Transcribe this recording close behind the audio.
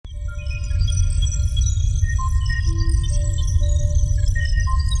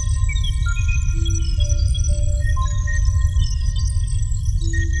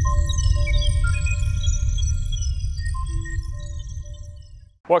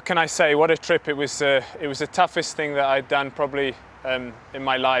What can I say? What a trip! It was the toughest thing that I'd done probably in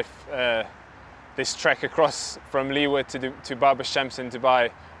my life. This trek across from Liwa to Bab al-Shams in Dubai.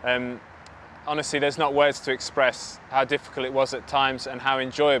 Honestly, there's not words to express how difficult it was at times and how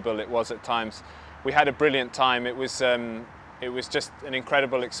enjoyable it was at times. We had a brilliant time. It was just an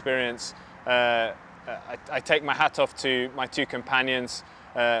incredible experience. I take my hat off to my two companions,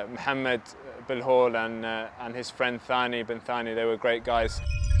 Mohammed, Belhoul, and his friend Thani. They were great guys.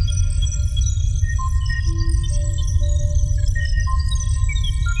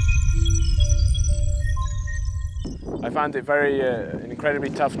 I found it an incredibly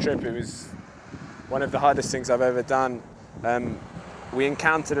tough trip. It was one of the hardest things I've ever done. We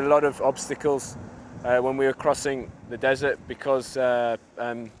encountered a lot of obstacles when we were crossing the desert because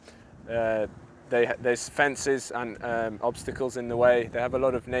there's fences and obstacles in the way. They have a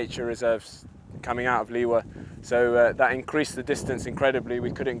lot of nature reserves coming out of Liwa, so that increased the distance incredibly. We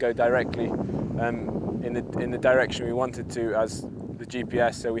couldn't go directly in the direction we wanted to as the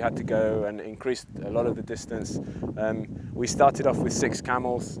GPS, so we had to go and increase a lot of the distance. We started off with 6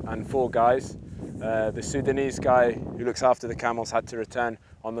 camels and 4 guys. The Sudanese guy who looks after the camels had to return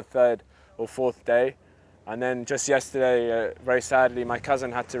on the 3rd or 4th day, and then just yesterday, very sadly, my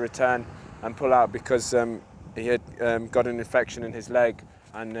cousin had to return and pull out because he had got an infection in his leg,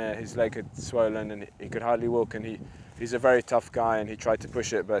 and his leg had swollen and he could hardly walk, and he's a very tough guy and he tried to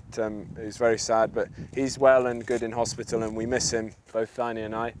push it, but it was very sad. But he's well and good in hospital and we miss him, both Thani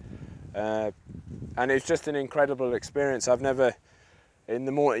and I. And it's just an incredible experience. I've never, in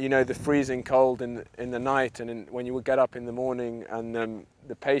the morning, you know, the freezing cold in the night, and when you would get up in the morning, and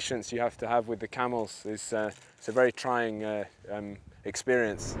the patience you have to have with the camels is it's a very trying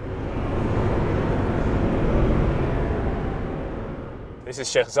experience. This is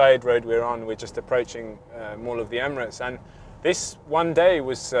Sheikh Zayed road we're on. We're just approaching Mall of the Emirates, and this one day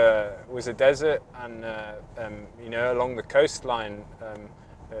was a desert, and you know, along the coastline.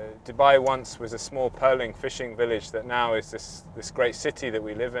 Dubai once was a small pearling fishing village that now is this great city that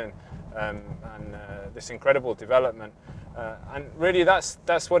we live in, and this incredible development. And really,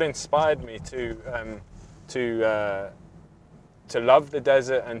 that's what inspired me to love the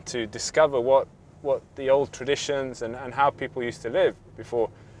desert and to discover what the old traditions and how people used to live before,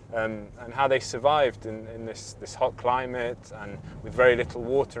 and how they survived in this hot climate and with very little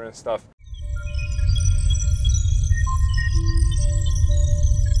water and stuff.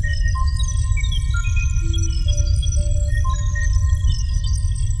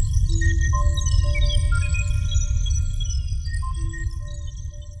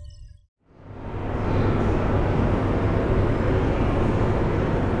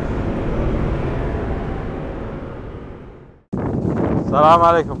 السلام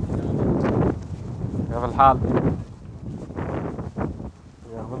عليكم. كيف الحال؟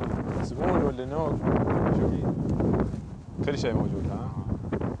 زبون ولا نوق؟ شو كل شيء موجود ها؟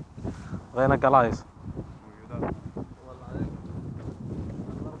 غينا قلايص.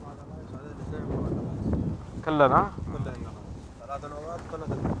 كلنا؟ ثلاث نوبات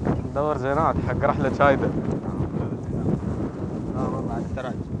كلنا. ندور زينات حق رحلة شايدة. والله على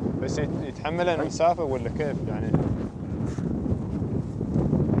التراج. بس يتحمل المسافة ولا كيف يعني؟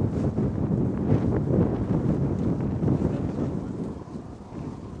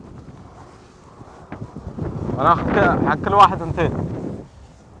 انا اخذ حق كل واحد 200.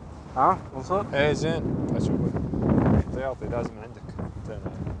 ها منصور؟ ايه زين. اشوف احتياطي لازم عندك 200.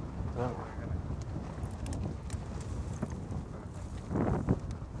 تمام.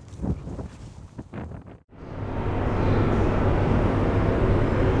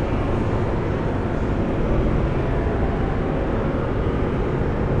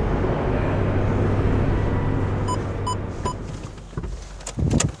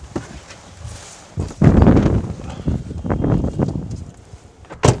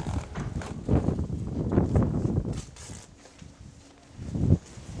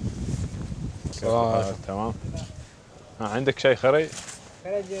 عندك شيء خرج؟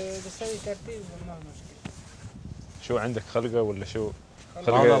 خرج بسوي ترتيب ما مشكلة. شو عندك خلقة ولا شو؟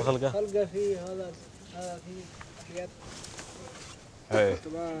 هذا الخلقة؟ خلقة في هذا في أبيض. ايه.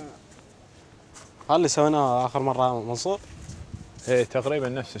 هذا اللي سويناه آخر مرة منصور؟ ايه تقريبا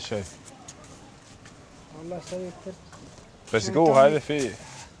نفس الشيء. والله سويت بس قوة هذا فيه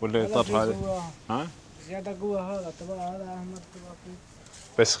ولا طرف هذا؟ ها؟ زيادة قوة هذا تبع هذا أحمد تبع فيه.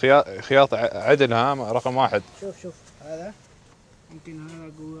 بس خياط عدل ها رقم 1. شوف هذا يمكن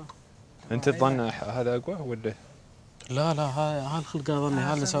هذا قوة. انت تظن هذا اقوى ولا؟ لا هاي الخلقة اظني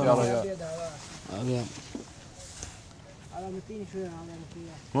هذا اللي سويناه. ابيض على 200 شوية على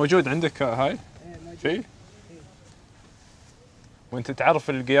 200. موجود عندك هاي؟ ايه موجود. في؟ وانت تعرف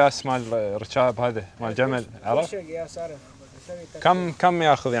القياس مال الركاب هذا مال جمل، عرفت؟ كل شيء قياس أعرف. كم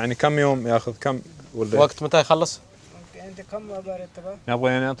ياخذ يعني كم يوم ياخذ كم وقت متى يخلص؟ أنت كم بارد تبع؟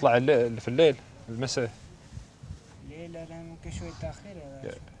 نبغى يعني نطلع في الليل المساء. الليل لا ممكن شوي تأخير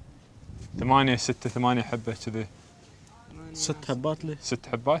يا 8 6 8 حبة كذي. 6 حبات لي؟ 6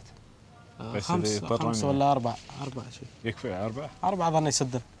 حبات؟ بس 5 ولا 4 شيء. يكفي 4؟ 4 ظني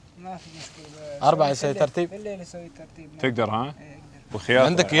يسدن. ما في مشكلة. 4 يسوي ترتيب؟ بالليل يسوي ترتيب. تقدر ها؟ اقدر. وخياطة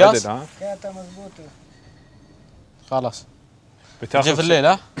عندك قياس؟ خياطة مضبوطة. خلاص. بتاخذ تجي في الليل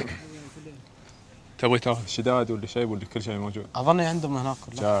ها؟ تبغي تاخذ شداد ولا شيء ولا كل شيء موجود؟ اظني عندهم هناك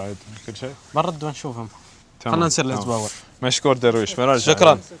كله. شاهد كل شيء؟ بنرد ونشوفهم. خلنا نصير الاسبوع اول. مشكور درويش.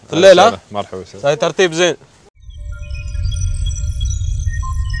 شكرا. في الليل ها؟ مرحبا وسهلا. سوي ترتيب زين.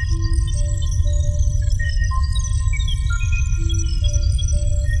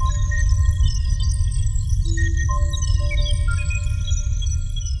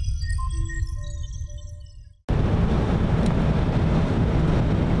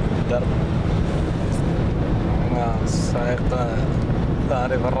 السائق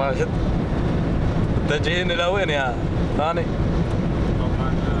ثاني بن راشد. تجهين الى وين يا ثاني؟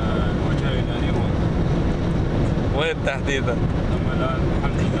 طبعا الوجهه الى ليوا. وين تحديدا؟ اما الان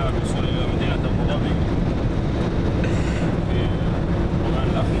الحمد لله الوصول الى مدينه ابو ظبي. طبعا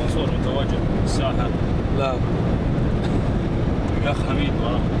الاخ منصور متواجد في الساحه. لا الاخ حميد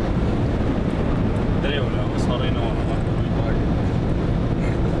وراه. دري ولا مصارين وراه.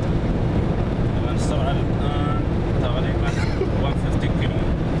 طبعا السرعه الان تقريبا 150 كيلو.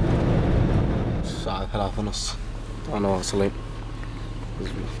 الساعة 3:30 أنا واصلين.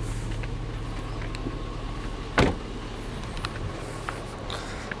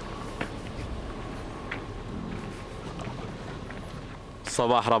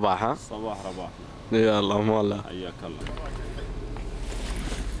 صباح رباح ها؟ صباح رباح. يا الله مولا. حياك الله.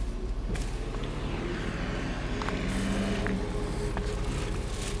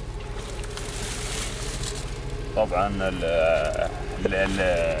 طبعا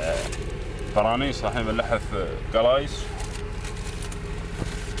الفرانيس راح نملحها في قلايص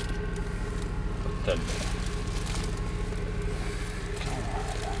التل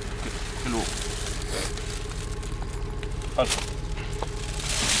كيلو خلف.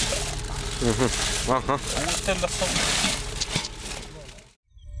 اها والتل الصغير